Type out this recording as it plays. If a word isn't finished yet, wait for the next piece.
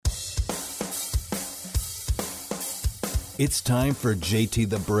It's time for JT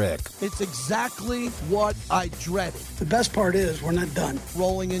the Brick. It's exactly what I dreaded. The best part is we're not done.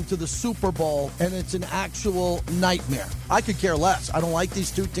 Rolling into the Super Bowl, and it's an actual nightmare. I could care less. I don't like these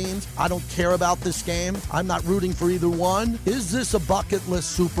two teams. I don't care about this game. I'm not rooting for either one. Is this a bucket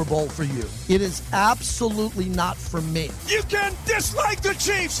list Super Bowl for you? It is absolutely not for me. You can dislike the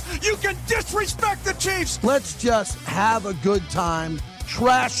Chiefs. You can disrespect the Chiefs. Let's just have a good time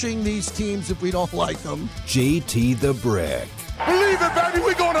trashing these teams if we don't like them. JT the Brick. Believe it, baby.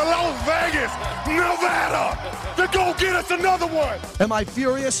 We're going to Las Vegas, Nevada, to go get us another one. Am I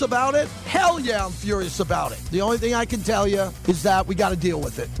furious about it? Hell yeah, I'm furious about it. The only thing I can tell you is that we got to deal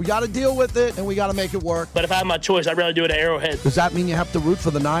with it. We got to deal with it, and we got to make it work. But if I had my choice, I'd rather do it at Arrowhead. Does that mean you have to root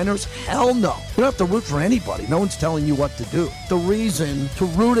for the Niners? Hell no. You don't have to root for anybody. No one's telling you what to do. The reason to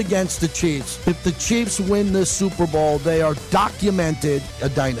root against the Chiefs, if the Chiefs win this Super Bowl, they are documented a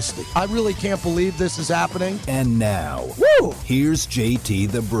dynasty. I really can't believe this is happening. And now, woo! Here's JT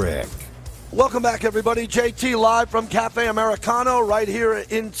the Brick. Welcome back, everybody. JT live from Cafe Americano right here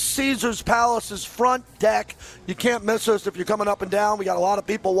in Caesars Palace's front deck. You can't miss us if you're coming up and down. We got a lot of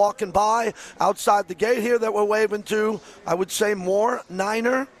people walking by outside the gate here that we're waving to. I would say more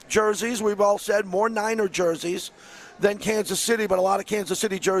Niner jerseys. We've all said more Niner jerseys than Kansas City, but a lot of Kansas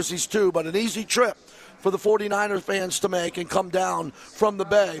City jerseys too. But an easy trip for the 49ers fans to make and come down from the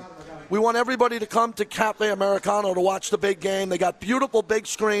Bay. We want everybody to come to Cafe Americano to watch the big game. They got beautiful big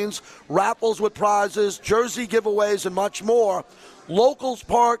screens, raffles with prizes, jersey giveaways, and much more. Locals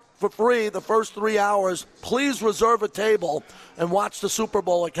park for free the first 3 hours. Please reserve a table and watch the Super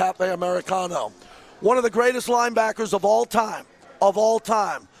Bowl at Cafe Americano. One of the greatest linebackers of all time,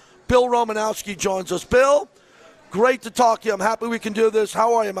 Bill Romanowski joins us. Bill, great to talk to you. I'm happy we can do this.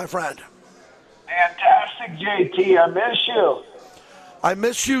 How are you, my friend? Fantastic, JT. I miss you. I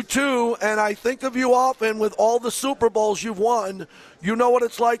miss you too, and I think of you often with all the Super Bowls you've won. You know what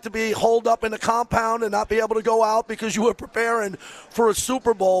it's like to be holed up in a compound and not be able to go out because you were preparing for a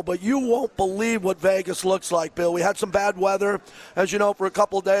Super Bowl, but you won't believe what Vegas looks like, Bill. We had some bad weather, as you know, for a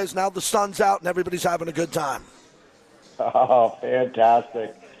couple of days. Now the sun's out and everybody's having a good time. Oh,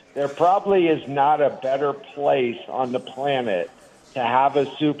 fantastic. There probably is not a better place on the planet to have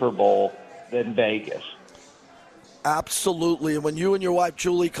a Super Bowl than Vegas. Absolutely. And when you and your wife,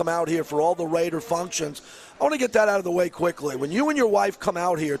 Julie, come out here for all the Raider functions, I want to get that out of the way quickly. When you and your wife come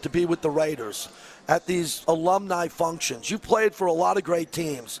out here to be with the Raiders at these alumni functions, you played for a lot of great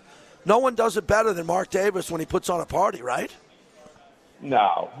teams. No one does it better than Mark Davis when he puts on a party, right?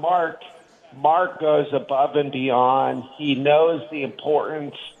 No. Mark goes above and beyond. He knows the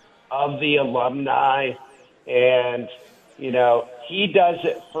importance of the alumni, and, you know, he does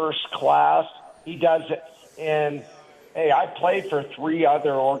it first class. He does it. And, hey, I played for 3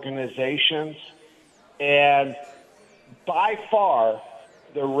 other organizations, and by far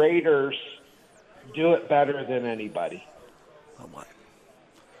the Raiders do it better than anybody. Oh, my.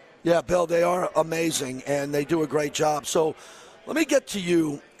 Yeah, Bill, they are amazing, and they do a great job. So let me get to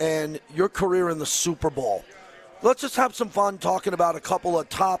you and your career in the Super Bowl. Let's just have some fun talking about a couple of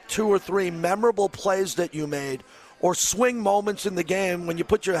top 2 or 3 memorable plays that you made or swing moments in the game when you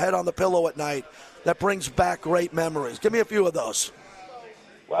put your head on the pillow at night that brings back great memories. Give me a few of those.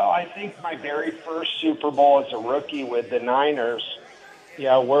 Well, I think my very first Super Bowl as a rookie with the Niners, you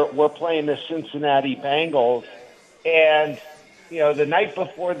know, we're playing the Cincinnati Bengals, and, you know, the night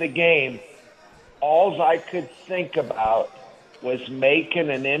before the game, all I could think about was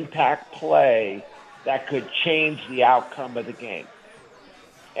making an impact play that could change the outcome of the game.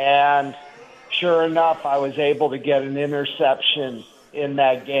 And sure enough, I was able to get an interception in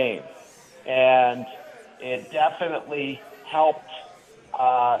that game. And it definitely helped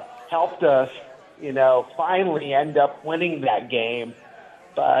us, you know, finally end up winning that game.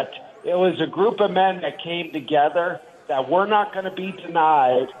 But it was a group of men that came together that we're not going to be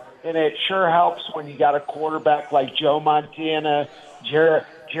denied. And it sure helps when you got a quarterback like Joe Montana,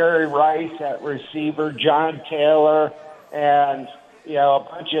 Jerry Rice at receiver, John Taylor, and, you know, a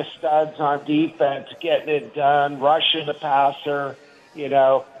bunch of studs on defense getting it done, rushing the passer, you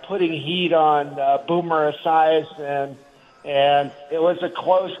know, putting heat on Boomer Esiason. And it was a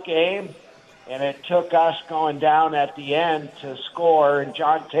close game, and it took us going down at the end to score, and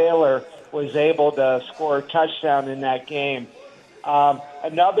John Taylor was able to score a touchdown in that game.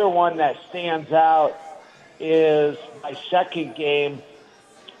 Another one that stands out is my second game,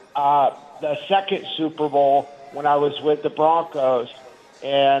 the second Super Bowl when I was with the Broncos.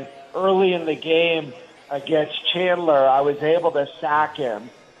 And early in the game against Chandler, I was able to sack him.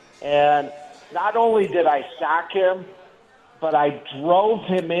 And not only did I sack him, but I drove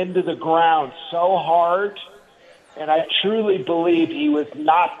him into the ground so hard and I truly believe he was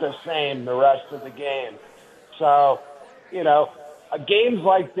not the same the rest of the game. So, games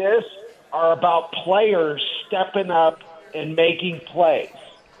like this are about players stepping up and making plays.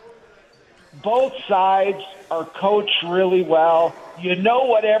 Both sides are coached really well. You know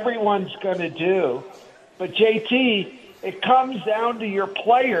what everyone's going to do. But, JT, it comes down to your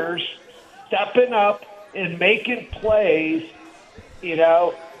players stepping up and making plays,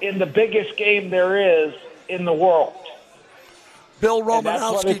 in the biggest game there is in the world. Bill Romanowski. And that's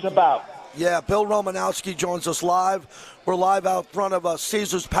what it's about. Yeah, Bill Romanowski joins us live. We're live out front of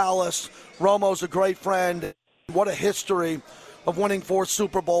Caesar's Palace. Romo's a great friend. What a history of winning 4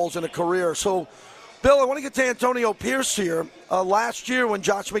 Super Bowls in a career. So, Bill, I want to get to Antonio Pierce here. Last year when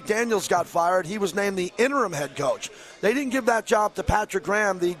Josh McDaniels got fired, he was named the interim head coach. They didn't give that job to Patrick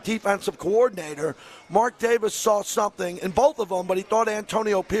Graham, the defensive coordinator. Mark Davis saw something in both of them, but he thought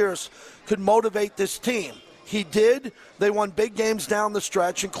Antonio Pierce could motivate this team. He did. They won big games down the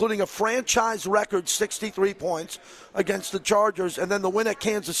stretch, including a franchise record 63 points against the Chargers, and then the win at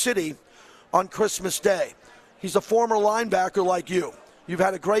Kansas City on Christmas Day. He's a former linebacker like you. You've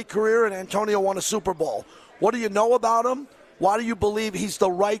had a great career, and Antonio won a Super Bowl. What do you know about him? Why do you believe he's the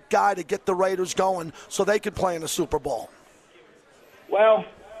right guy to get the Raiders going so they could play in a Super Bowl? Well,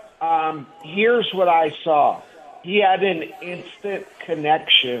 here's what I saw. He had an instant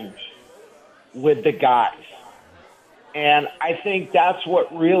connection with the guys. And I think that's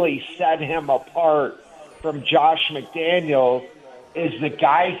what really set him apart from Josh McDaniels is the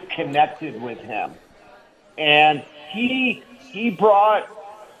guys connected with him. And he brought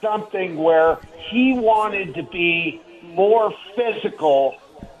something where he wanted to be more physical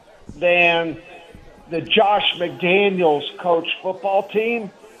than the Josh McDaniels coach football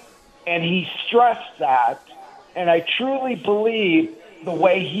team. And he stressed that. And I truly believe the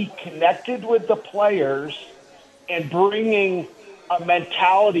way he connected with the players and bringing a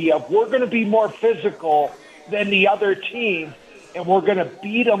mentality of we're going to be more physical than the other team, and we're going to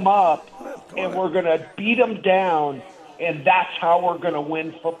beat them up, and we're going to beat them down, and that's how we're going to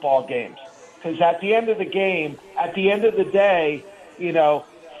win football games. Because at the end of the game, at the end of the day,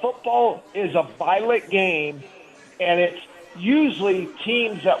 football is a violent game, and it's usually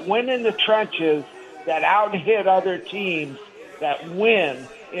teams that win in the trenches that out-hit other teams that win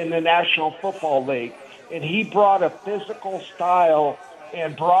in the National Football League. And he brought a physical style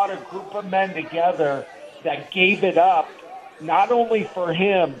and brought a group of men together that gave it up, not only for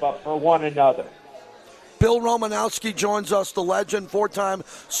him, but for one another. Bill Romanowski joins us, the legend, 4-time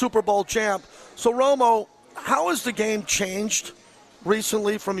Super Bowl champ. So, Romo, how has the game changed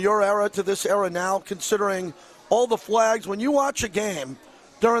recently from your era to this era now, considering all the flags? When you watch a game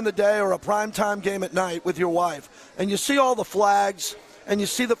during the day or a primetime game at night with your wife, and you see all the flags, and you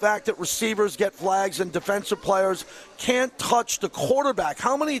see the fact that receivers get flags and defensive players can't touch the quarterback.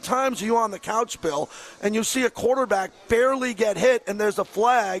 How many times are you on the couch, Bill, and you see a quarterback barely get hit and there's a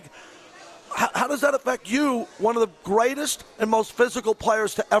flag? How does that affect you, one of the greatest and most physical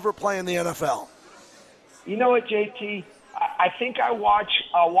players to ever play in the NFL? You know what, JT? I think I'll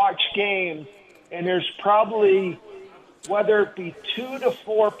watch games, and there's probably, whether it be 2 to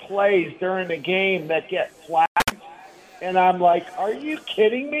 4 plays during the game that get flagged. And I'm like, are you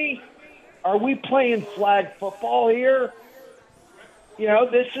kidding me? Are we playing flag football here?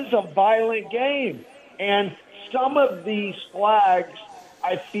 This is a violent game. And some of these flags,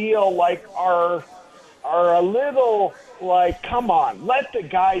 I feel like are a little like, come on, let the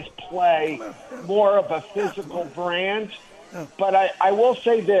guys play more of a physical brand. But I will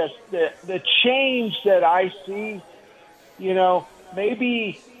say this, the change that I see,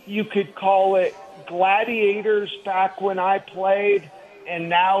 maybe you could call it gladiators back when I played, and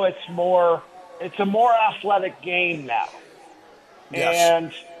now it's a more athletic game now.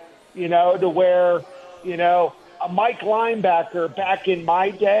 Yes. And, to where, a Mike linebacker back in my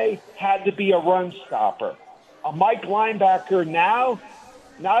day had to be a run stopper. A Mike linebacker now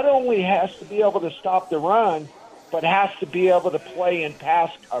not only has to be able to stop the run, but has to be able to play in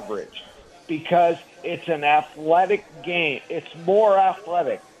pass coverage because it's an athletic game. It's more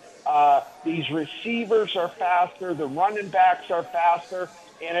athletic. These receivers are faster, the running backs are faster,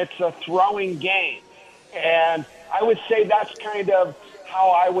 and it's a throwing game. And I would say that's kind of how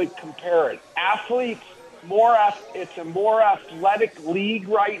I would compare it. Athletes, it's a more athletic league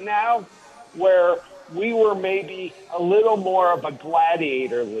right now, where we were maybe a little more of a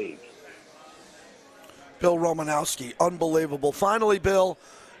gladiator league. Bill Romanowski, unbelievable. Finally, Bill,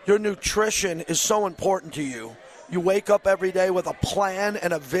 your nutrition is so important to you. You wake up every day with a plan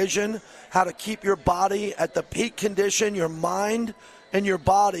and a vision, how to keep your body at the peak condition, your mind and your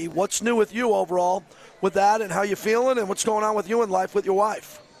body. What's new with you overall? with that and how you feeling and what's going on with you in life with your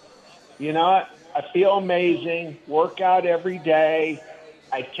wife. You know what? I feel amazing. Work out every day.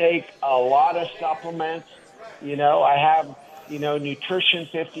 I take a lot of supplements. You know, I have, Nutrition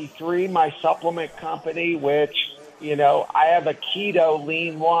 53, my supplement company, which, I have a keto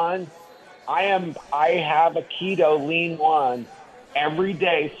lean one. I have a keto lean one every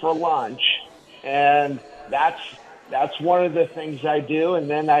day for lunch. And that's one of the things I do. And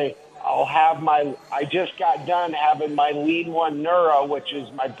then I'll have I just got done having my Lean One Neuro, which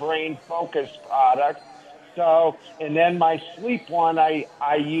is my brain focus product. So, and then my sleep one I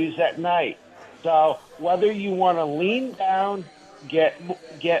use at night. So whether you want to lean down,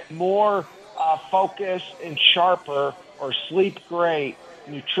 get more focus and sharper, or sleep great,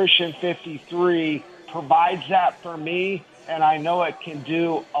 Nutrition 53 provides that for me, and I know it can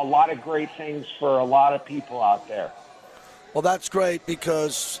do a lot of great things for a lot of people out there. Well, that's great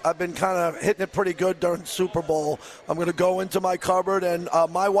because I've been kind of hitting it pretty good during Super Bowl. I'm going to go into my cupboard, and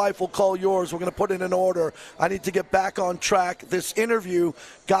my wife will call yours. We're going to put it in order. I need to get back on track. This interview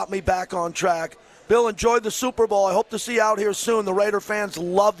got me back on track. Bill, enjoy the Super Bowl. I hope to see you out here soon. The Raider fans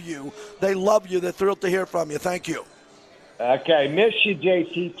love you. They love you. They're thrilled to hear from you. Thank you. Okay. Miss you,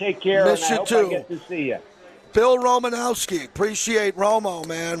 JT. Take care. Miss you, too. I get to see you. Bill Romanowski. Appreciate Romo,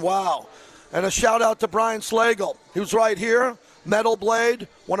 man. Wow. And a shout-out to Brian Slagle. He was right here. Metal Blade,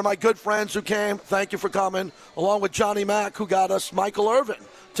 one of my good friends who came. Thank you for coming. Along with Johnny Mack, who got us Michael Irvin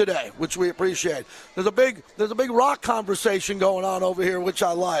today, which we appreciate. There's a big rock conversation going on over here, which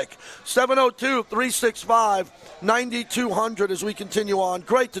I like. 702-365-9200 as we continue on.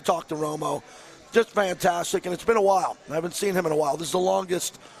 Great to talk to Romo. Just fantastic, and it's been a while. I haven't seen him in a while. This is the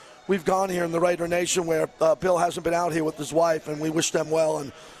longest we've gone here in the Raider Nation where Bill hasn't been out here with his wife, and we wish them well,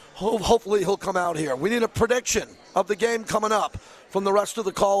 and hopefully he'll come out here. We need a prediction of the game coming up from the rest of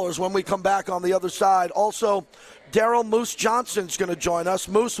the callers when we come back on the other side. Also, DARYL Moose Johnston's going to join us.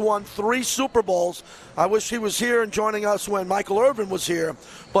 Moose won 3 Super Bowls. I wish he was here and joining us when Michael Irvin was here.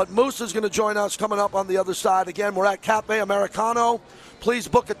 But Moose is going to join us coming up on the other side. Again, we're at Cafe Americano. Please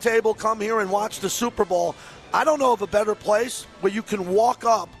book a table. Come here and watch the Super Bowl. I don't know of a better place where you can walk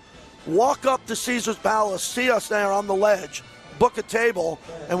up to Caesar's Palace, see us there on the ledge, book a table,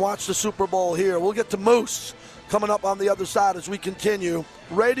 and watch the Super Bowl here. We'll get to Moose coming up on the other side as we continue.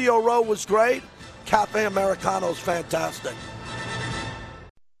 Radio Row was great. Cafe Americano's fantastic.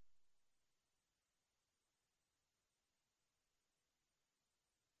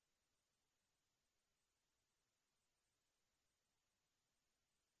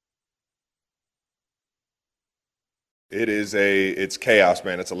 It's chaos,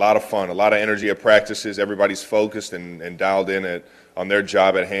 man. It's a lot of fun, a lot of energy at practices. Everybody's focused and dialed in on their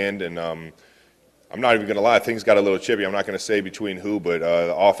job at hand. And I'm not even going to lie, things got a little chippy. I'm not going to say between who, but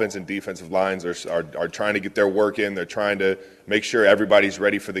the offense and defensive lines are trying to get their work in. They're trying to make sure everybody's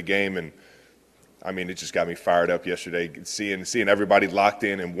ready for the game. And, I mean, it just got me fired up yesterday, seeing everybody locked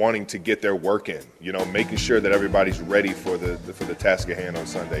in and wanting to get their work in, making sure that everybody's ready for the task at hand on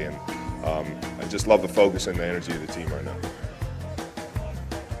Sunday. And I just love the focus and the energy of the team right now.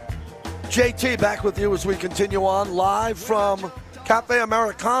 JT back with you as we continue on live from Cafe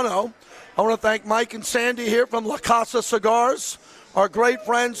Americano. I want to thank Mike and Sandy here from La Casa Cigars, our great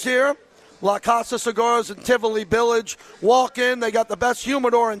friends here. La Casa Cigars in Tivoli Village. Walk in, they got the best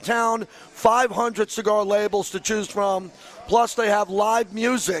humidor in town, 500 cigar labels to choose from. Plus, they have live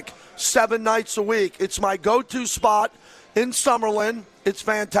music 7 nights a week. It's my go-to spot in Summerlin. It's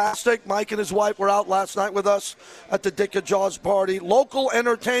fantastic. Mike and his wife were out last night with us at the Dick of Jaws party. Local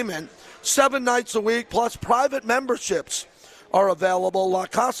entertainment, 7 nights a week, plus private memberships are available. La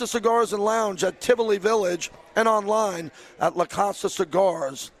Casa Cigars and Lounge at Tivoli Village and online at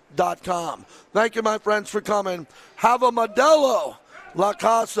lacasacigars.com. Thank you, my friends, for coming. Have a Modelo. La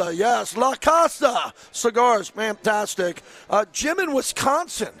Casa, yes, La Casa Cigars, fantastic. Jim in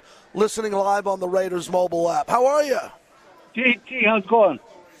Wisconsin, listening live on the Raiders mobile app. How are you? JT, how's it going?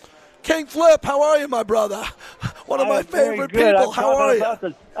 King Flip, how are you, my brother? One of my favorite people. How are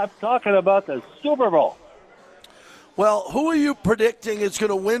you? I'm talking about the Super Bowl. Well, who are you predicting is going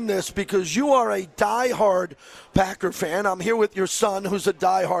to win this? Because you are a diehard Packer fan. I'm here with your son, who's a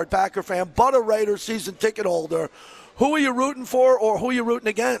diehard Packer fan, but a Raiders season ticket holder. Who are you rooting for, or who are you rooting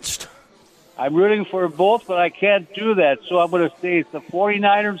against? I'm rooting for both, but I can't do that, so I'm going to say it's the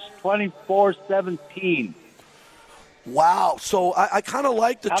 49ers 24-17. Wow. So I kind of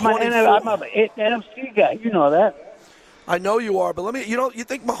like the 24. I'm an NFC guy. You know that. I know you are, but you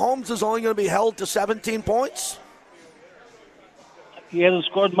think Mahomes is only going to be held to 17 points? He hasn't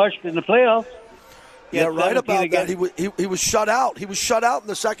scored much in the playoffs. Yeah, right about that. He was shut out. He was shut out in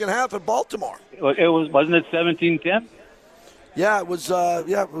the second half at Baltimore. Wasn't it 17-10? Yeah, it was. It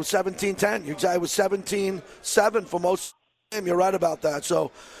was 17-10. It was 17-7 for most. You're right about that.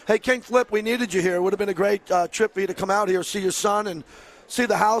 So, hey, King Flip, we needed you here. It would have been a great trip for you to come out here, see your son, and see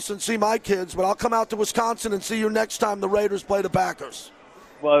the house and see my kids. But I'll come out to Wisconsin and see you next time the Raiders play the Packers.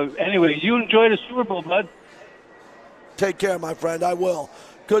 Well, anyway, you enjoy the Super Bowl, bud. Take care, my friend. I will.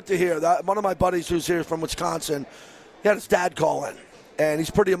 Good to hear that. One of my buddies who's here from Wisconsin, he had his dad call in, and he's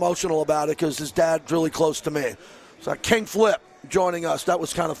pretty emotional about it because his dad's really close to me. So King Flip joining us. That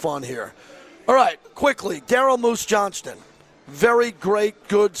was kind of fun here. All right, quickly, DARYL Moose Johnston. Very great,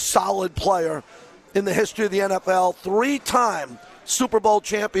 good, solid player in the history of the NFL. 3-time Super Bowl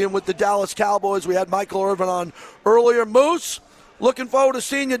champion with the Dallas Cowboys. We had Michael Irvin on earlier. Moose, looking forward to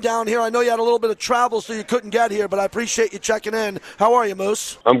seeing you down here. I know you had a little bit of travel, so you couldn't get here, but I appreciate you checking in. How are you,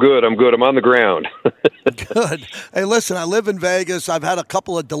 Moose? I'm good. I'm on the ground. Good. Hey, listen, I live in Vegas. I've had a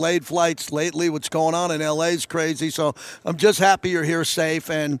couple of delayed flights lately. What's going on in L.A. is crazy, so I'm just happy you're here safe.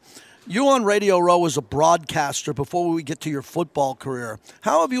 And you on Radio Row as a broadcaster, before we get to your football career,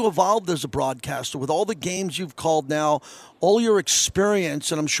 how have you evolved as a broadcaster with all the games you've called now, all your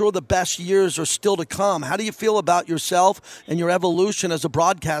experience, and I'm sure the best years are still to come? How do you feel about yourself and your evolution as a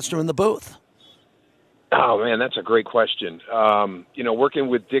broadcaster in the booth? Oh, man, that's a great question. Working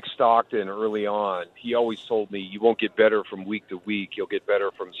with Dick Stockton early on, he always told me you won't get better from week to week. You'll get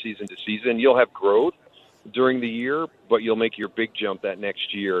better from season to season. You'll have growth during the year, but you'll make your big jump that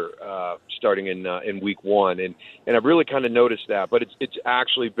next year, starting in week one. And I've really kind of noticed that. But it's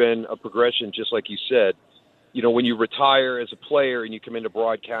actually been a progression, just like you said. When you retire as a player and you come into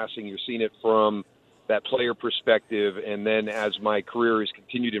broadcasting, you're seeing it from that player perspective. And then as my career has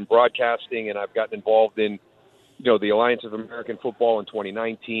continued in broadcasting and I've gotten involved in, the Alliance of American Football in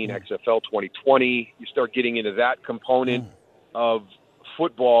 2019, XFL 2020, you start getting into that component of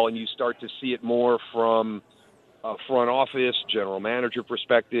football and you start to see it more from a front office, general manager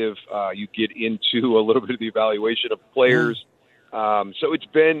perspective. You get into a little bit of the evaluation of players. So it's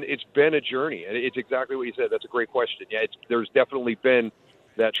been a journey, and it's exactly what you said. That's a great question. Yeah, there's definitely been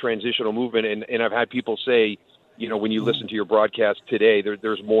that transitional movement, and I've had people say, when you listen to your broadcast today,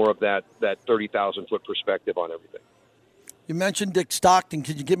 there's more of that 30,000-foot perspective on everything. You mentioned Dick Stockton.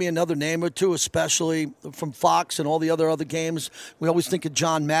 Could you give me another name or two, especially from Fox and all the other games? We always think of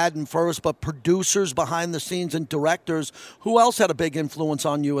John Madden first, but producers behind the scenes and directors, who else had a big influence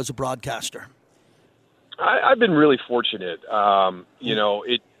on you as a broadcaster? I've been really fortunate. My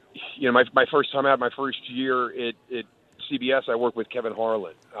first time out, my first year at CBS, I worked with Kevin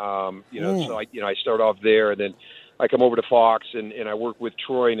Harlan. So I start off there, and then I come over to Fox, and I work with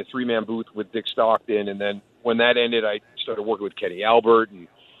Troy in a 3-man booth with Dick Stockton, and then when that ended, I started working with Kenny Albert, and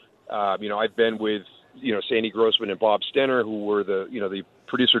I've been with Sandy Grossman and Bob Stenner, who were the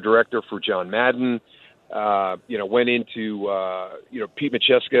producer director for John Madden. Went into Pete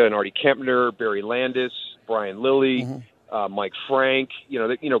Macheska and Artie Kempner, Barry Landis, Brian Lilly, Mike Frank.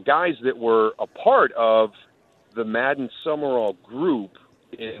 Guys that were a part of the Madden Summerall group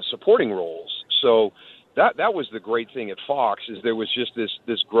in supporting roles. So that was the great thing at Fox, is there was just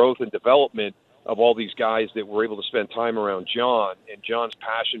this growth and development of all these guys that were able to spend time around John, and John's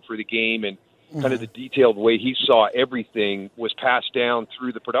passion for the game and kind of the detailed way he saw everything was passed down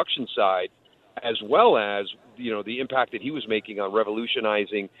through the production side, as well as, the impact that he was making on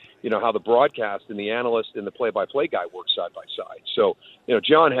revolutionizing, how the broadcast and the analyst and the play-by-play guy work side by side. So,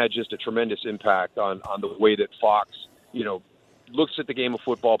 John had just a tremendous impact on the way that Fox, looks at the game of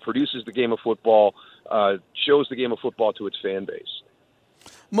football, produces the game of football, shows the game of football to its fan base.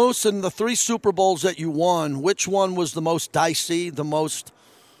 Moose, in the 3 Super Bowls that you won, which one was the most dicey, the most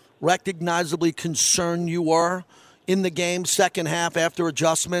recognizably concerned you were in the game, second half, after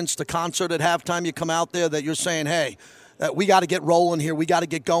adjustments, the concert at halftime, you come out there that you're saying, hey, we got to get rolling here, we got to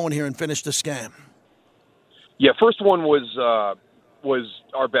get going here and finish this game? Yeah, first one was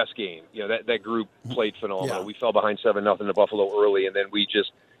our best game. That group played phenomenal. Yeah. We fell behind 7-0 to Buffalo early, and then we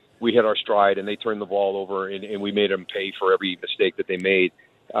hit our stride, and they turned the ball over, and we made them pay for every mistake that they made.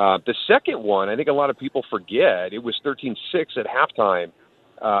 The second one, I think a lot of people forget, it was 13-6 at halftime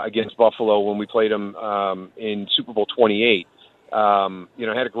against Buffalo when we played them in Super Bowl 28.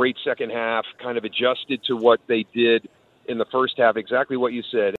 Had a great second half, kind of adjusted to what they did in the first half, exactly what you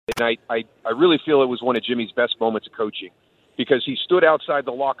said. And I really feel it was one of Jimmy's best moments of coaching, because he stood outside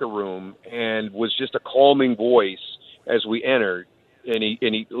the locker room and was just a calming voice as we entered. And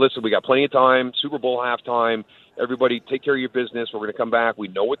he listen, we got plenty of time, Super Bowl halftime. Everybody take care of your business. We're going to come back. We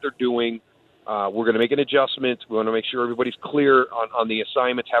know what they're doing. We're going to make an adjustment. We want to make sure everybody's clear on the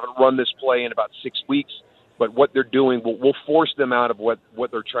assignments. Haven't run this play in about 6 weeks, but what they're doing, we'll force them out of what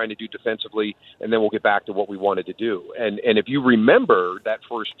they're trying to do defensively, and then we'll get back to what we wanted to do. And if you remember that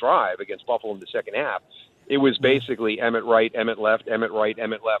first drive against Buffalo in the second half, it was basically Emmett right, Emmett left, Emmett right,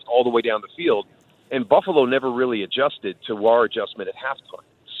 Emmett left, all the way down the field. And Buffalo never really adjusted to our adjustment at halftime.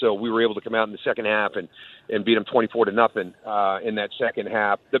 So we were able to come out in the second half and beat them 24-0 in that second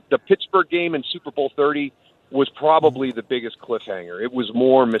half. The Pittsburgh game in Super Bowl 30 was probably the biggest cliffhanger. It was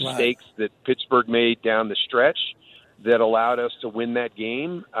more mistakes that Pittsburgh made down the stretch that allowed us to win that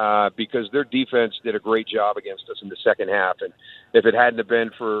game because their defense did a great job against us in the second half. And if it hadn't have been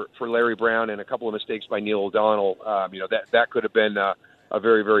for Larry Brown and a couple of mistakes by Neil O'Donnell, that could have been a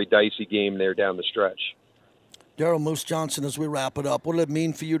very, very dicey game there down the stretch. Daryl Moose Johnson, as we wrap it up, what did it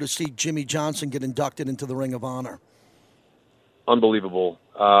mean for you to see Jimmy Johnson get inducted into the Ring of Honor? Unbelievable.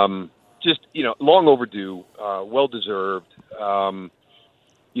 Just, long overdue, well-deserved.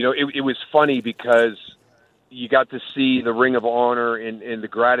 It was funny because you got to see the Ring of Honor and the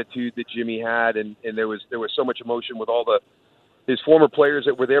gratitude that Jimmy had, and there was so much emotion with all his former players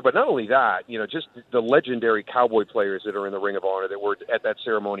that were there. But not only that, just the legendary Cowboy players that are in the Ring of Honor that were at that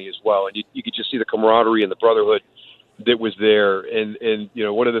ceremony as well. And you could just see the camaraderie and the brotherhood that was there. And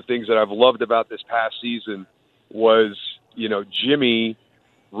one of the things that I've loved about this past season was, Jimmy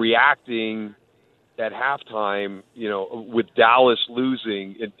reacting at halftime, with Dallas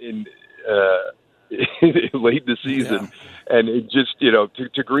losing in late in the season. Yeah. And it just,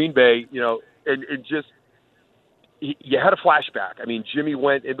 to Green Bay, and just, you had a flashback. I mean, Jimmy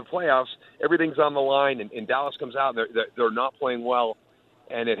went in the playoffs, everything's on the line, and Dallas comes out, and they're not playing well.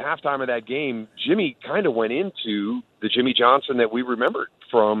 And at halftime of that game, Jimmy kind of went into the Jimmy Johnson that we remembered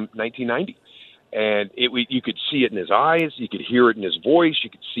from 1990. And you could see it in his eyes, you could hear it in his voice, you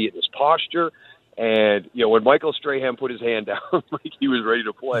could see it in his posture. And, when Michael Strahan put his hand down like he was ready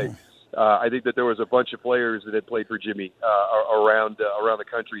to play, I think that there was a bunch of players that had played for Jimmy around the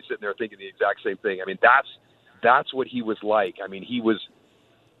country sitting there thinking the exact same thing. I mean, that's what he was like. I mean, he was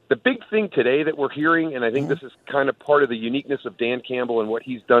the big thing today that we're hearing, and I think this is kind of part of the uniqueness of Dan Campbell and what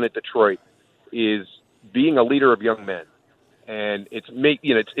he's done at Detroit, is being a leader of young men. And it's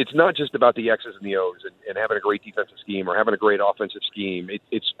not just about the X's and the O's and having a great defensive scheme or having a great offensive scheme.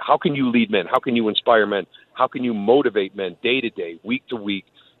 It's how can you lead men? How can you inspire men? How can you motivate men day to day, week to week,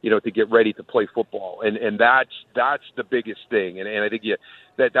 to get ready to play football? And that's the biggest thing. And I think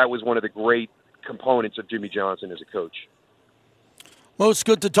that was one of the great components of Jimmy Johnson as a coach. Most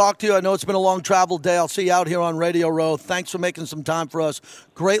good to talk to you. I know it's been a long travel day. I'll see you out here on Radio Row. Thanks for making some time for us.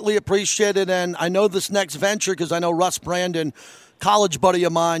 Greatly appreciated. And I know this next venture, because I know Russ Brandon, college buddy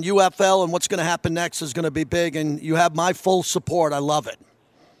of mine, UFL, and what's going to happen next is going to be big. And you have my full support. I love it.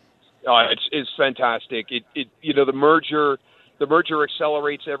 It's fantastic. The merger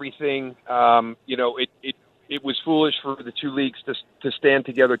accelerates everything. It was foolish for the two leagues to stand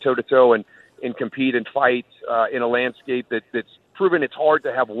together toe to toe and compete and fight in a landscape that's proven it's hard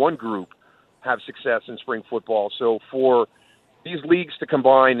to have one group have success in spring football. So for these leagues to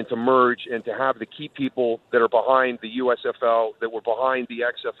combine and to merge and to have the key people that are behind the USFL, that were behind the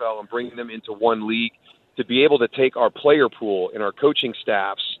XFL, and bring them into one league, to be able to take our player pool and our coaching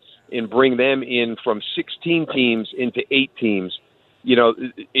staffs and bring them in from 16 teams into 8 teams,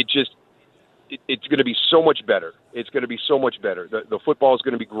 it's going to be so much better. It's going to be so much better. The football is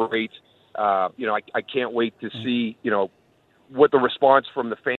going to be great. I can't wait to see, what the response from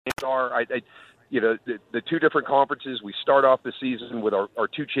the fans are. The two different conferences, we start off the season with our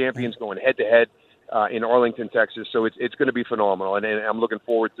two champions going head-to-head in Arlington, Texas. So it's going to be phenomenal. And I'm looking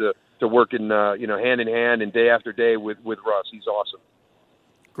forward to working, hand in hand and day after day with Russ. He's awesome.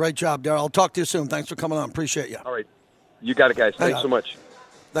 Great job, Daryl. I'll talk to you soon. Thanks for coming on. Appreciate you. All right. You got it, guys. Thanks so much.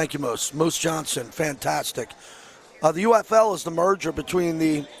 Thank you, Moose. Moose Johnson, fantastic. The UFL is the merger between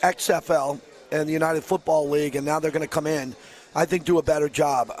the XFL and the United Football League, and now they're going to come in, I think, do a better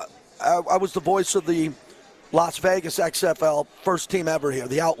job. I was the voice of the Las Vegas XFL first team ever here,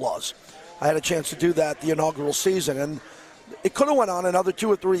 the Outlaws. I had a chance to do that the inaugural season, and it could have went on another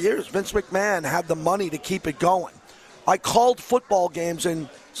 2 or 3 years. Vince McMahon had the money to keep it going. I called football games in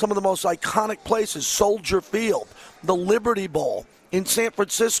some of the most iconic places, Soldier Field, the Liberty Bowl in San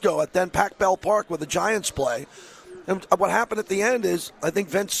Francisco at then Pac Bell Park where the Giants play. And what happened at the end is I think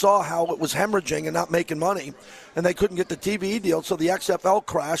Vince saw how it was hemorrhaging and not making money, and they couldn't get the TV deal, so the XFL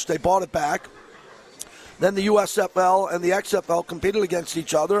crashed. They bought it back. Then the USFL and the XFL competed against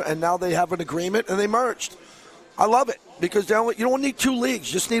each other, and now they have an agreement, and they merged. I love it because you don't need 2 leagues,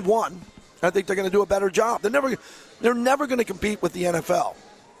 you just need one. I think they're going to do a better job. They're never going to compete with the NFL.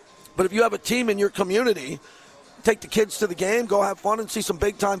 But if you have a team in your community, take the kids to the game, go have fun, and see some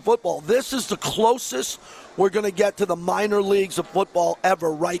big-time football. This is the closest we're going to get to the minor leagues of football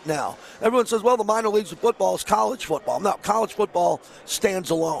ever right now. Everyone says, well, the minor leagues of football is college football. No, college football stands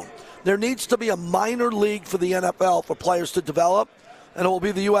alone. There needs to be a minor league for the NFL for players to develop, and it will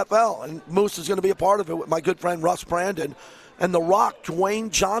be the UFL. And Moose is going to be a part of it with my good friend Russ Brandon. And The Rock,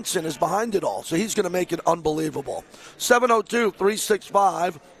 Dwayne Johnson, is behind it all. So he's going to make it unbelievable.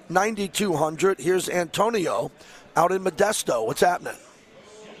 702-365-9200. Here's Antonio out in Modesto. What's happening?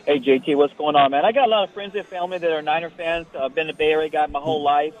 Hey, JT, what's going on, man? I got a lot of friends and family that are Niner fans. I've been a Bay Area guy my whole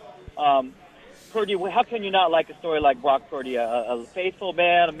life. Purdy, how can you not like a story like Brock Purdy? A faithful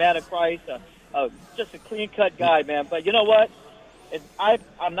man, a man of Christ, just a clean-cut guy, man. But you know what?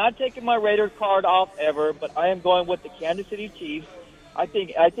 I'm not taking my Raider card off ever, but I am going with the Kansas City Chiefs. I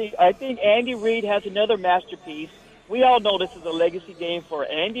think Andy Reid has another masterpiece. We all know this is a legacy game for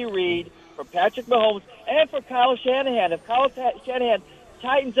Andy Reid, for Patrick Mahomes, and for Kyle Shanahan. If Kyle Shanahan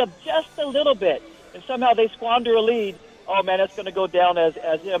tightens up just a little bit and somehow they squander a lead, oh, man, that's going to go down as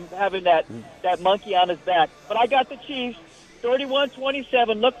him having that monkey on his back. But I got the Chiefs,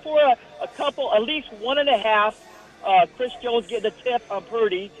 31-27. Look for a couple, at least 1.5. Chris Jones getting a tip on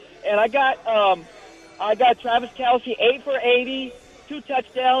Purdy. And I got Travis Kelce, 8 for 80, 2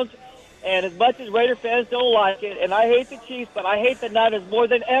 touchdowns. And as much as Raider fans don't like it, and I hate the Chiefs, but I hate the Niners more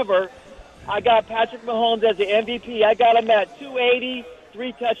than ever, I got Patrick Mahomes as the MVP. I got him at 280,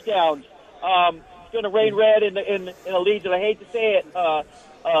 3 touchdowns. It's going to rain red in the leads, and I hate to say it,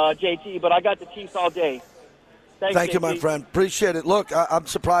 JT, but I got the Chiefs all day. Thank you, my friend. Appreciate it. Look, I'm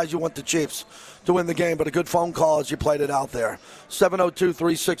surprised you want the Chiefs to win the game, but a good phone call as you played it out there.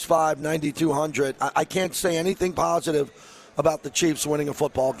 702-365-9200. I can't say anything positive about the Chiefs winning a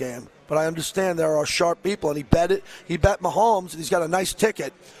football game, but I understand there are sharp people, and he bet it. He bet Mahomes, and he's got a nice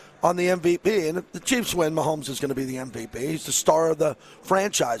ticket on the MVP. And if the Chiefs win, Mahomes is going to be the MVP. He's the star of the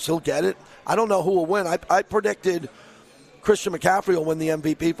franchise. He'll get it. I don't know who will win. I predicted Christian McCaffrey will win the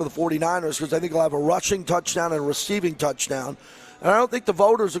MVP for the 49ers because I think he'll have a rushing touchdown and a receiving touchdown. And I don't think the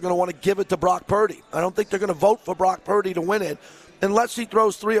voters are going to want to give it to Brock Purdy. I don't think they're going to vote for Brock Purdy to win it unless he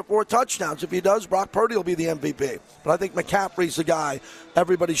throws 3 or 4 touchdowns. If he does, Brock Purdy will be the MVP. But I think McCaffrey's the guy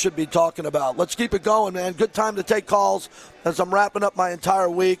everybody should be talking about. Let's keep it going, man. Good time to take calls as I'm wrapping up my entire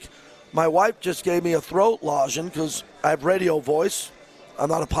week. My wife just gave me a throat lozenge because I have radio voice. I'm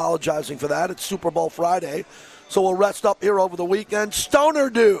not apologizing for that. It's Super Bowl Friday. So we'll rest up here over the weekend. Stoner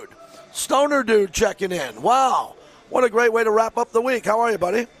Dude checking in. Wow. What a great way to wrap up the week. How are you,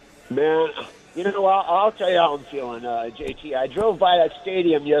 buddy? Man, you know, I'll tell you how I'm feeling, JT. I drove by that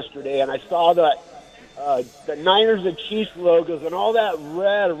stadium yesterday, and I saw that the Niners and Chiefs logos and all that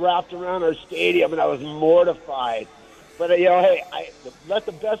red wrapped around our stadium, and I was mortified. But, you know, hey, let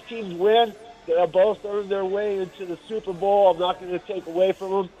the best teams win. They'll both earn their way into the Super Bowl. I'm not going to take away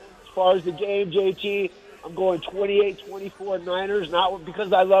from them. As far as the game, JT, I'm going 28-24 Niners, not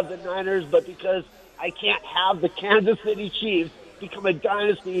because I love the Niners, but because I can't have the Kansas City Chiefs become a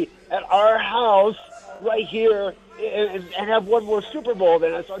dynasty at our house right here and have one more Super Bowl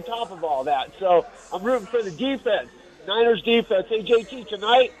than us on top of all that. So I'm rooting for the defense, Niners defense. Hey, JT,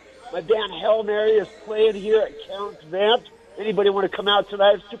 tonight my band Hail Mary is playing here at Counts Vamped. Anybody want to come out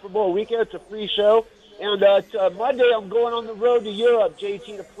tonight? Super Bowl weekend. It's a free show. And Monday I'm going on the road to Europe,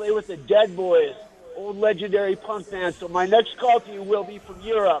 JT, to play with the Dead Boys, old legendary punk band. So my next call to you will be from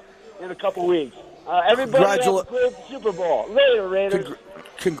Europe in a couple weeks. Everybody have a good Super Bowl. Later, Raiders.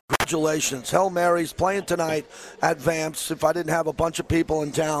 Congratulations. Hail Mary's playing tonight at Vamps. If I didn't have a bunch of people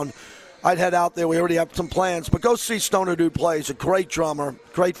in town, I'd head out there. We already have some plans. But go see Stoner Dude play. He's a great drummer,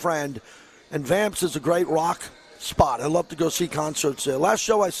 great friend. And Vamps is a great rock spot. I love to go see concerts there. Last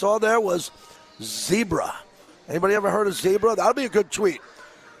show I saw there was Zebra. Anybody ever heard of Zebra? That'll be a good tweet.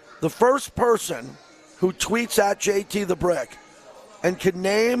 The first person who tweets at JT the Brick and can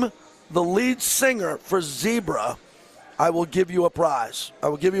name the lead singer for Zebra, I will give you a prize. I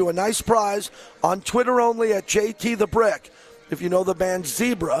will give you a nice prize on Twitter only at JT the Brick. If you know the band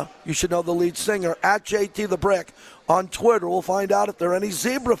Zebra, you should know the lead singer at JT the Brick on Twitter. We'll find out if there are any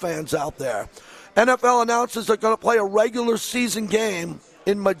Zebra fans out there. NFL announces they're going to play a regular season game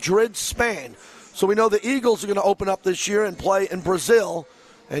in Madrid, Spain. So we know the Eagles are going to open up this year and play in Brazil.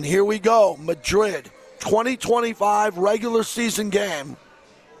 And here we go, Madrid, 2025 regular season game.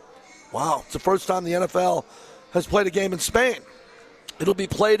 Wow, it's the first time the NFL has played a game in Spain. It'll be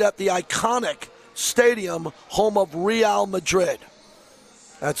played at the iconic stadium, home of Real Madrid.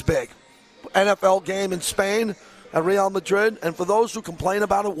 That's big. NFL game in Spain at Real Madrid. And for those who complain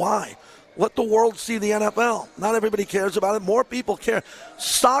about it, why? Let the world see the NFL. Not everybody cares about it. More people care.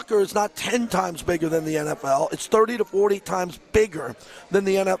 Soccer is not 10 times bigger than the NFL. It's 30 to 40 times bigger than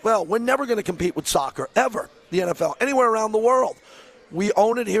the NFL. We're never going to compete with soccer, ever, the NFL, anywhere around the world. We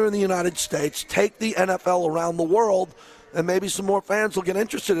own it here in the United States. Take the NFL around the world, and maybe some more fans will get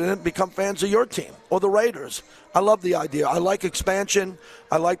interested in it and become fans of your team or the Raiders. I love the idea. I like expansion.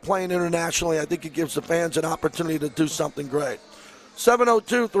 I like playing internationally. I think it gives the fans an opportunity to do something great.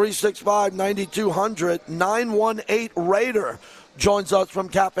 702-365-9200, 918 Raider joins us from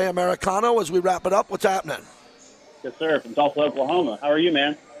Cafe Americano as we wrap it up. What's happening? Yes, sir, from Tulsa, Oklahoma. How are you,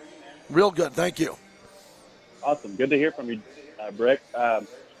 man? Real good, thank you. Awesome. Good to hear from you, Brick.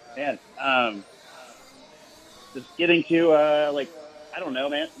 Just getting to, I don't know,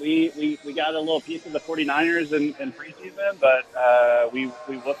 man. We got a little piece of the 49ers in preseason, but we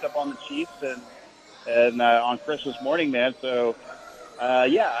whooped up on the Chiefs and on Christmas morning, man. So, I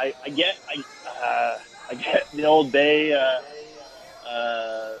get the old day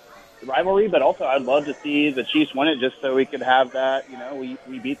rivalry, but also I'd love to see the Chiefs win it just so we could have that, we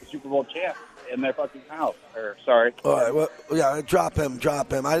beat the Super Bowl champ in their fucking house. Sorry. All right, well, yeah, drop him.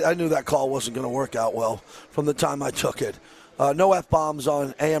 I knew that call wasn't going to work out well from the time I took it. No F-bombs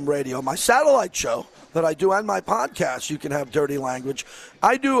on AM radio. My satellite show that I do and my podcast, you can have dirty language.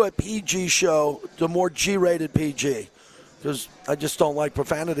 I do a PG show, the more G-rated PG, because I just don't like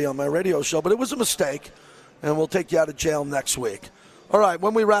profanity on my radio show. But it was a mistake, and we'll take you out of jail next week. All right,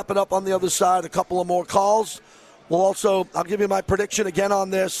 when we wrap it up on the other side, a couple of more calls. I'll give you my prediction again on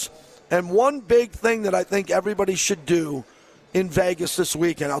this. And one big thing that I think everybody should do in Vegas this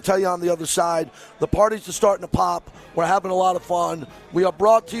weekend, I'll tell you on the other side, the parties are starting to pop. We're having a lot of fun. We are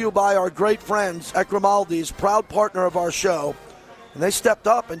brought to you by our great friends at Grimaldi's, proud partner of our show. And they stepped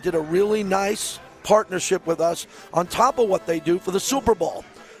up and did a really nice partnership with us on top of what they do for the Super Bowl.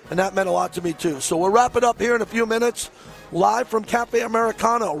 And that meant a lot to me, too. So we'll wrap it up here in a few minutes. Live from Cafe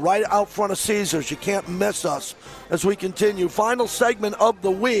Americano, right out front of Caesars. You can't miss us as we continue. Final segment of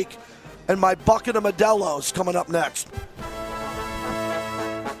the week, and my bucket of Modelo's coming up next.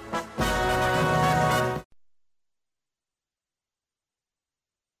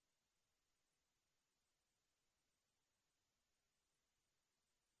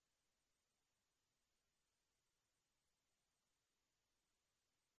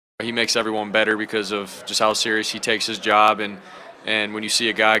 He makes everyone better because of just how serious he takes his job, and when you see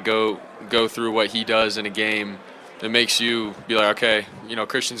a guy go through what he does in a game, it makes you be like, okay,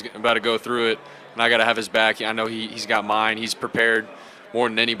 Christian's about to go through it, and I got to have his back. I know he's got mine. He's prepared more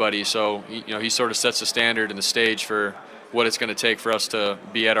than anybody, so he sort of sets the standard and the stage for what it's going to take for us to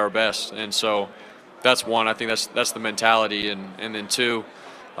be at our best. And so that's one. I think that's the mentality, and then two,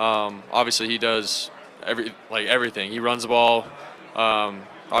 obviously he does everything. He runs the ball.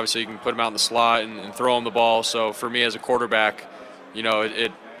 Obviously, you can put him out in the slot and throw him the ball. So for me as a quarterback,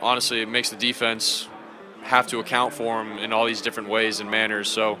 it honestly makes the defense have to account for him in all these different ways and manners.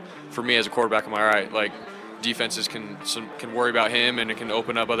 So for me as a quarterback, I'm like, all right, defenses can worry about him, and it can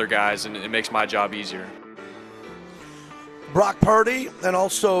open up other guys, and it makes my job easier. Brock Purdy, and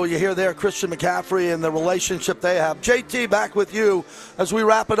also you hear there Christian McCaffrey and the relationship they have. JT, back with you as we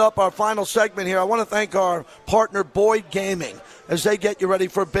wrap it up, our final segment here. I want to thank our partner Boyd Gaming as they get you ready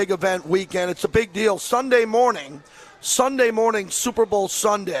for a big event weekend. It's a big deal. Sunday morning, Super Bowl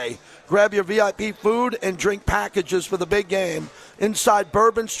Sunday. Grab your VIP food and drink packages for the big game inside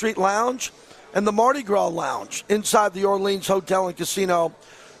Bourbon Street Lounge and the Mardi Gras Lounge inside the Orleans Hotel and Casino.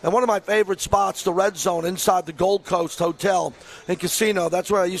 And one of my favorite spots, the Red Zone, inside the Gold Coast Hotel and Casino.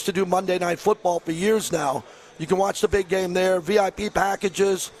 That's where I used to do Monday Night Football for years now. You can watch the big game there. VIP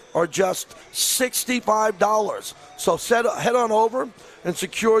packages are just $65. So head on over and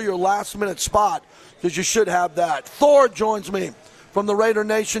secure your last-minute spot, because you should have that. Thor joins me from the Raider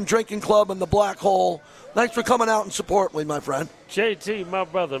Nation Drinking Club and the Black Hole. Thanks for coming out and supporting me, my friend. JT, my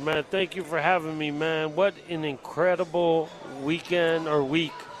brother, man, thank you for having me, man. What an incredible weekend or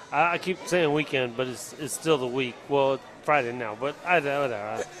week. I keep saying weekend, but it's still the week. Well, it's Friday now, but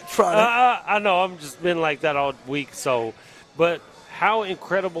whatever. Friday. I know, I'm just been like that all week. So, but how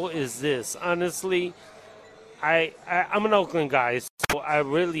incredible is this? Honestly, I'm an Oakland guy, so I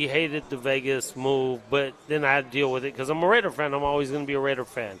really hated the Vegas move, but then I had to deal with it because I'm a Raider fan. I'm always going to be a Raider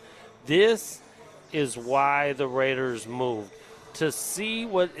fan. This is why the Raiders moved. To see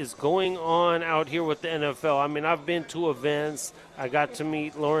what is going on out here with the NFL. I mean, I've been to events. I got to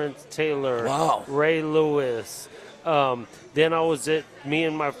meet Lawrence Taylor, Ray Lewis. Then I was me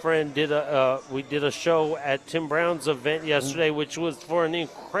and my friend did a show at Tim Brown's event yesterday, which was for an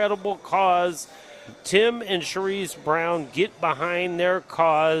incredible cause. Tim and Cherise Brown get behind their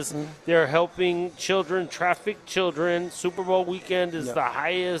cause. They're helping children, trafficked children. Super Bowl weekend is the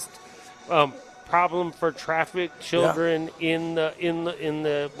highest problem for trafficked children in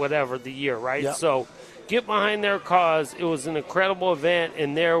the whatever the year, right? Yeah. So get behind their cause. It was an incredible event,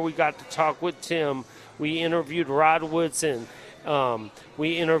 and there we got to talk with Tim. We interviewed Rod Woodson.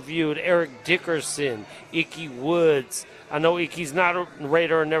 We interviewed Eric Dickerson, Icky Woods. I know Icky's not a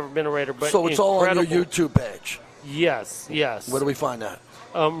Raider or never been a Raider, but so it's all on your YouTube page. Yes. Where do we find that?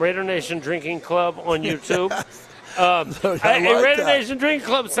 Raider Nation Drinking Club on YouTube. I like Raider that. Nation Drinking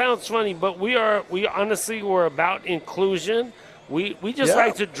Club sounds funny, but we honestly we're about inclusion. We just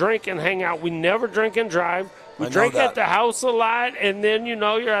like to drink and hang out. We never drink and drive. We drink at the house a lot, and then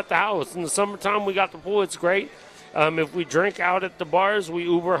you're at the house. In the summertime, we got the pool. It's great. If we drink out at the bars, we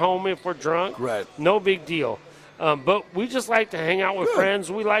Uber home if we're drunk. Right. No big deal. But we just like to hang out with friends.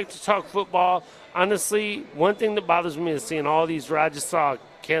 We like to talk football. Honestly, one thing that bothers me is seeing all these. I just saw a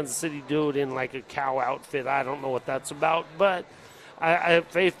Kansas City dude in like a cow outfit. I don't know what that's about, but I'm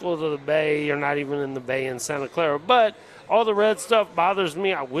faithful to the Bay. You're not even in the Bay in Santa Clara. But all the red stuff bothers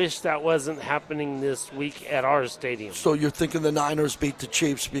me. I wish that wasn't happening this week at our stadium. So you're thinking the Niners beat the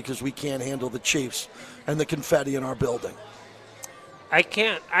Chiefs because we can't handle the Chiefs and the confetti in our building? I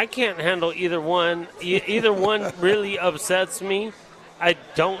can't handle either one. Either one really upsets me. I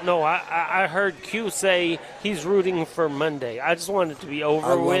don't know. I heard Q say he's rooting for Monday. I just want it to be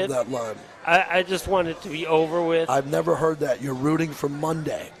over with. I love that line. I just want it to be over with. I've never heard that. You're rooting for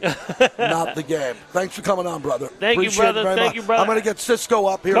Monday, not the game. Thanks for coming on, brother. Thank you, brother. Thank you, brother. I'm going to get Cisco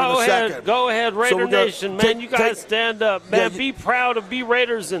up here in a second. Go ahead, Raider Nation. Man, you guys stand up. Man, be proud to be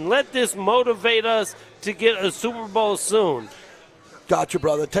Raiders and let this motivate us to get a Super Bowl soon. Gotcha,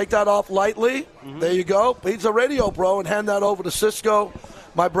 brother. Take that off lightly. There you go. He's a radio bro, and hand that over to Cisco,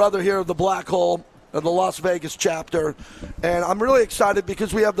 my brother here of the Black Hole, of the Las Vegas chapter. And I'm really excited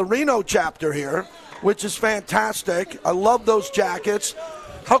because we have the Reno chapter here, which is fantastic. I love those jackets.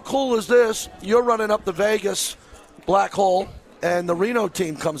 How cool is this? You're running up the Vegas Black Hole, and the Reno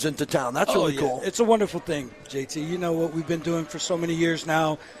team comes into town. That's really cool. It's a wonderful thing, JT. You know what we've been doing for so many years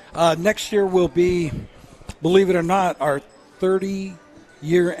now. Next year will be, believe it or not, our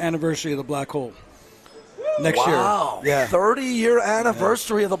 30-year anniversary of the Black Hole. Next year. Wow. Yeah. 30-year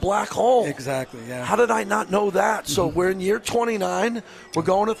anniversary of the Black Hole. Exactly, yeah. How did I not know that? So we're in year 29. We're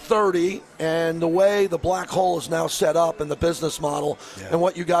going to 30. And the way the Black Hole is now set up and the business model and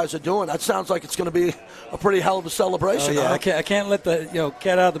what you guys are doing, that sounds like it's going to be a pretty hell of a celebration. Oh, yeah. I can't let the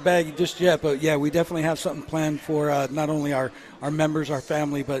cat out of the bag just yet. But, yeah, we definitely have something planned for not only our members, our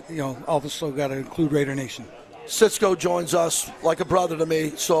family, but, also got to include Raider Nation. Cisco joins us like a brother to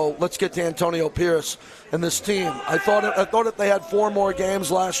me, so let's get to Antonio Pierce and this team. I thought if they had 4 more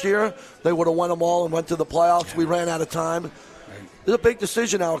games last year, they would have won them all and went to the playoffs. Yeah. We ran out of time. There's a big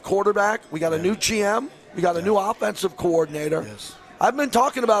decision now. A quarterback. We got a new GM. We got a new offensive coordinator. Yes. I've been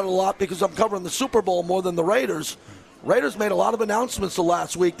talking about it a lot because I'm covering the Super Bowl more than the Raiders. Raiders made a lot of announcements the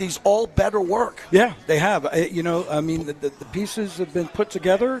last week. These all better work. Yeah, they have. The pieces have been put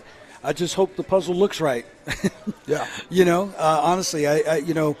together. I just hope the puzzle looks right. Yeah. Honestly, AP,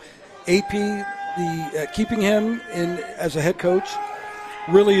 keeping him in as a head coach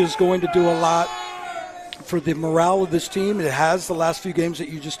really is going to do a lot for the morale of this team. It has the last few games that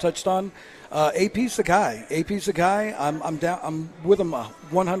you just touched on. AP's the guy. AP's the guy. I'm down. I'm with him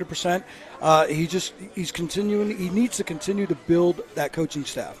 100%. He's continuing. He needs to continue to build that coaching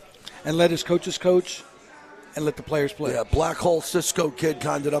staff and let his coaches coach. And let the players play. Yeah, Black Hole Cisco Kid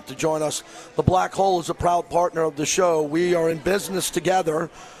kind up to join us. The Black Hole is a proud partner of the show. We are in business together.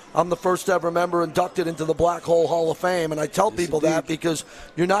 I'm the first ever member inducted into the Black Hole Hall of Fame, and I tell people that because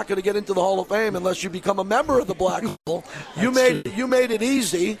you're not going to get into the Hall of Fame unless you become a member of the Black Hole. You made it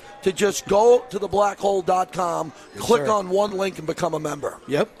easy to just go to theblackhole.com, click on one link, and become a member.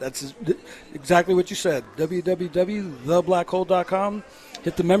 Yep, that's exactly what you said. www.theblackhole.com.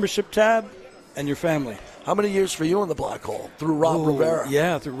 Hit the membership tab, and your family. How many years for you in the Black Hole? Through Rob Rivera?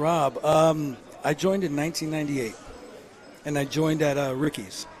 Yeah, through Rob. I joined in 1998, and I joined at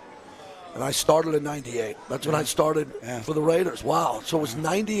Ricky's. And I started in 98. That's when I started for the Raiders. Wow. So it was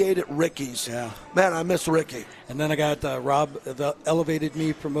 98 at Ricky's. Yeah. Man, I miss Ricky. And then I got Rob elevated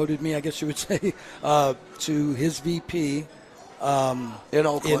me, promoted me, I guess you would say, to his VP. In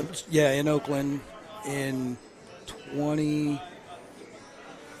Oakland. In Oakland in 2012.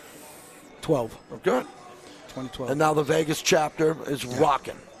 Oh, good. 2012. And now the Vegas chapter is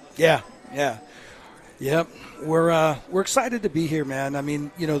rocking. Yeah. Yep. We're excited to be here, man. I mean,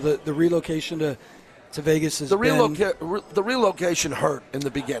 the relocation to to Vegas has the been... the relocation hurt in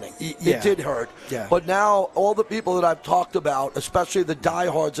the beginning. Yeah. It did hurt. Yeah. But now all the people that I've talked about, especially the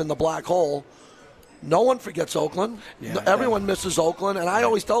diehards in the black hole, no one forgets Oakland. Everyone misses Oakland, and I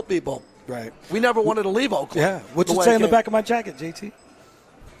always tell people, we never wanted to leave Oakland. Yeah. What's it say on the back of my jacket, JT?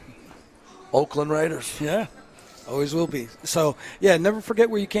 Oakland Raiders. Yeah. Always will be. So, yeah, never forget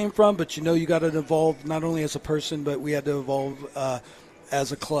where you came from, but you know you got to evolve not only as a person, but we had to evolve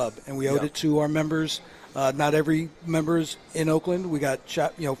as a club. And we owed it to our members. Not every member is in Oakland. We got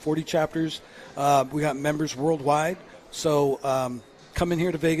 40 chapters. We got members worldwide. So coming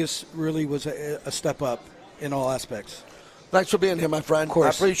here to Vegas really was a step up in all aspects. Thanks for being here, my friend. Of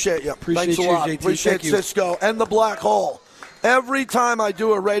course. I appreciate you. Appreciate Thanks a you, lot. JT. Appreciate Thank you. Cisco and the black hole. Every time I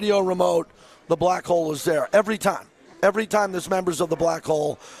do a radio remote, the black hole is there. Every time. Every time there's members of the black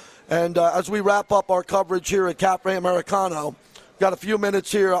hole. And as we wrap up our coverage here at Cafe Americano, got a few minutes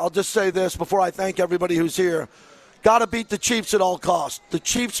here. I'll just say this before I thank everybody who's here. Got to beat the Chiefs at all costs. The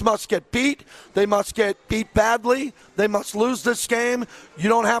Chiefs must get beat. They must get beat badly. They must lose this game. You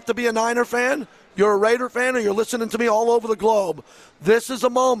don't have to be a Niner fan. You're a Raider fan, or you're listening to me all over the globe. This is a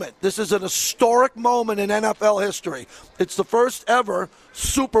moment. This is an historic moment in NFL history. It's the first ever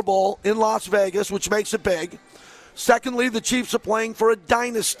Super Bowl in Las Vegas, which makes it big. Secondly, the Chiefs are playing for a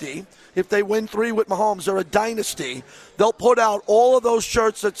dynasty. If they win 3 with Mahomes, they're a dynasty. They'll put out all of those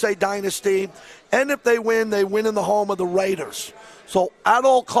shirts that say dynasty. And if they win in the home of the Raiders. So at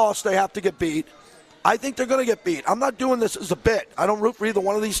all costs, they have to get beat. I think they're going to get beat. I'm not doing this as a bit. I don't root for either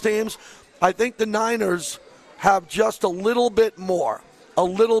one of these teams. I think the Niners have just a little bit more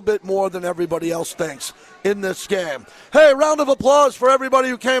than everybody else thinks in this game. Hey, round of applause for everybody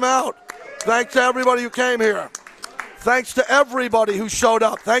who came out. Thanks to everybody who came here. Thanks to everybody who showed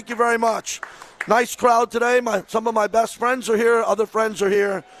up. Thank you very much. Nice crowd today. Some of my best friends are here. Other friends are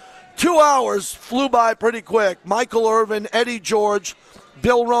here. 2 hours flew by pretty quick. Michael Irvin, Eddie George,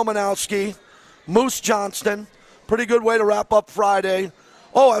 Bill Romanowski, Moose Johnston. Pretty good way to wrap up Friday.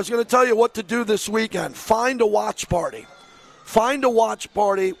 Oh, I was going to tell you what to do this weekend. Find a watch party. Find a watch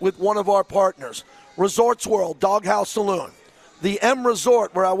party with one of our partners. Resorts World, Doghouse Saloon. The M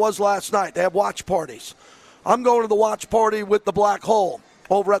Resort, where I was last night, they have watch parties. I'm going to the watch party with the Black Hole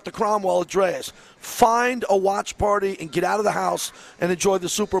over at the Cromwell at Dre's. Find a watch party and get out of the house and enjoy the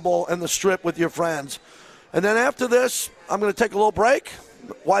Super Bowl and the Strip with your friends. And then after this, I'm going to take a little break.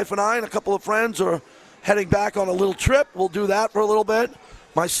 Wife and I and a couple of friends are heading back on a little trip. We'll do that for a little bit.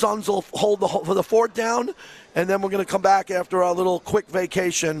 My sons will hold the fort down, and then we're going to come back after our little quick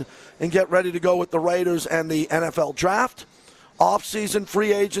vacation and get ready to go with the Raiders and the NFL draft, off-season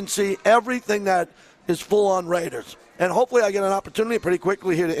free agency, everything that is full-on Raiders. And hopefully I get an opportunity pretty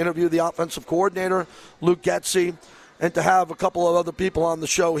quickly here to interview the offensive coordinator, Luke Getsy, and to have a couple of other people on the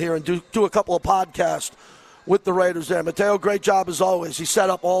show here and do a couple of podcasts with the Raiders there. Mateo, great job as always. He set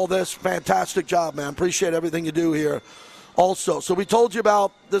up all this. Fantastic job, man. Appreciate everything you do here. Also, so we told you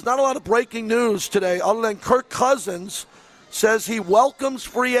about, there's not a lot of breaking news today other than Kirk Cousins says he welcomes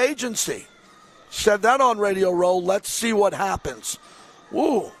free agency. Said that on Radio Row. Let's see what happens.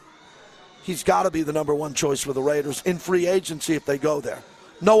 Woo. He's got to be the number one choice for the Raiders in free agency if they go there.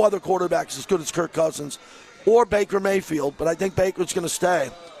 No other quarterback is as good as Kirk Cousins or Baker Mayfield, but I think Baker's going to stay.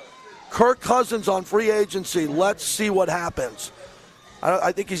 Kirk Cousins on free agency. Let's see what happens.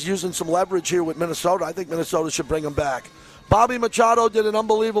 I think he's using some leverage here with Minnesota. I think Minnesota should bring him back. Bobby Machado did an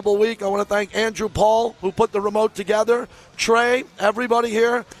unbelievable week. I want to thank Andrew Paul, who put the remote together. Trey, everybody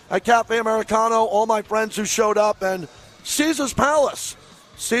here at Cafe Americano, all my friends who showed up, and Caesar's Palace.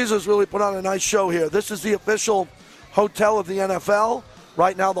 Caesar's really put on a nice show here. This is the official hotel of the NFL.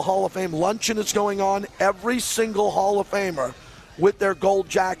 Right now, the Hall of Fame luncheon is going on. Every single Hall of Famer with their gold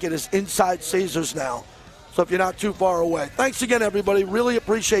jacket is inside Caesar's now. So if you're not too far away. Thanks again, everybody. Really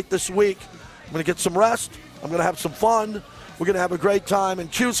appreciate this week. I'm going to get some rest. I'm going to have some fun. We're going to have a great time.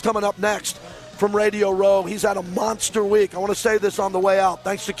 And Q's coming up next from Radio Row. He's had a monster week. I want to say this on the way out.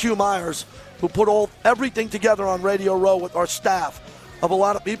 Thanks to Q Myers, who put everything together on Radio Row with our staff of a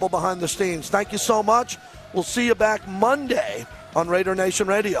lot of people behind the scenes. Thank you so much. We'll see you back Monday on Raider Nation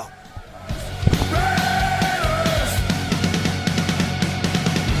Radio.